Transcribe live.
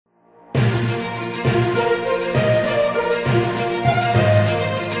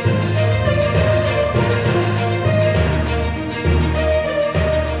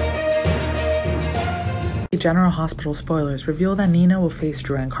General Hospital spoilers reveal that Nina will face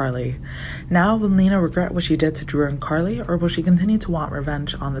Drew and Carly. Now, will Nina regret what she did to Drew and Carly, or will she continue to want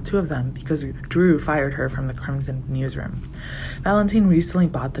revenge on the two of them because Drew fired her from the Crimson newsroom? Valentine recently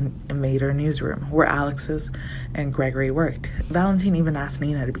bought the Invader newsroom, where Alex's and Gregory worked. Valentine even asked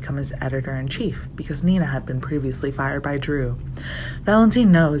Nina to become his editor-in-chief, because Nina had been previously fired by Drew.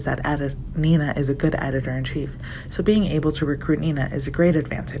 Valentine knows that Nina is a good editor-in-chief, so being able to recruit Nina is a great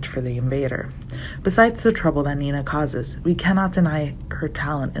advantage for the Invader. Besides the trouble that Nina causes, we cannot deny her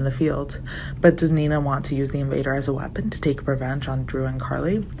talent in the field. But does Nina want to use the Invader as a weapon to take revenge on Drew and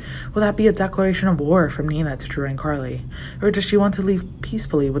Carly? Will that be a declaration of war from Nina to Drew and Carly? Or does she want to leave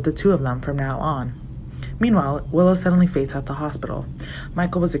peacefully with the two of them from now on? Meanwhile, Willow suddenly faints at the hospital.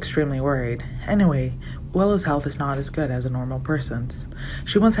 Michael was extremely worried. Anyway, Willow's health is not as good as a normal person's.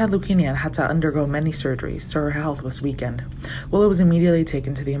 She once had leukemia and had to undergo many surgeries, so her health was weakened. Willow was immediately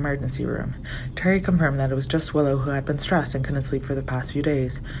taken to the emergency room. Terry confirmed that it was just Willow who had been stressed and couldn't sleep for the past few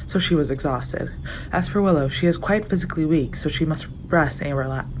days, so she was exhausted. As for Willow, she is quite physically weak, so she must rest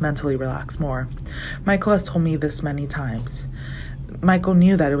and mentally relax more. Michael has told me this many times. Michael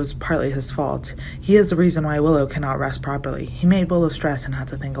knew that it was partly his fault. He is the reason why Willow cannot rest properly. He made Willow stress and had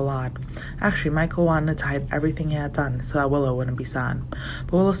to think a lot. Actually, Michael wanted to hide everything he had done so that Willow wouldn't be sad.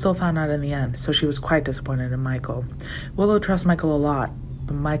 But Willow still found out in the end, so she was quite disappointed in Michael. Willow trusts Michael a lot,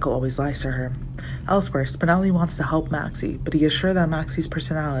 but Michael always lies to her. Elsewhere, Spinelli wants to help Maxie, but he is sure that Maxie's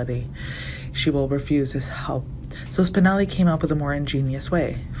personality, she will refuse his help. So Spinelli came up with a more ingenious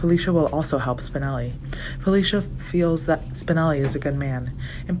way. Felicia will also help Spinelli. Felicia feels that Spinelli is a good man.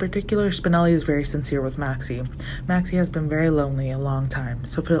 In particular, Spinelli is very sincere with Maxie. Maxie has been very lonely a long time,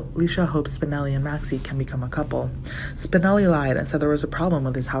 so Felicia hopes Spinelli and Maxie can become a couple. Spinelli lied and said there was a problem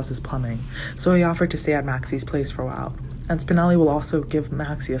with his house's plumbing, so he offered to stay at Maxie's place for a while. And Spinelli will also give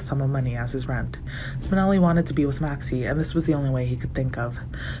Maxie a sum of money as his rent. Spinelli wanted to be with Maxie, and this was the only way he could think of.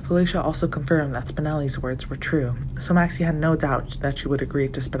 Felicia also confirmed that Spinelli's words were true, so Maxie had no doubt that she would agree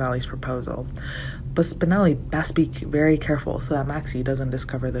to Spinelli's proposal. But Spinelli best be very careful so that Maxie doesn't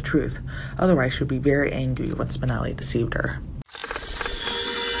discover the truth. Otherwise, she'll be very angry when Spinelli deceived her.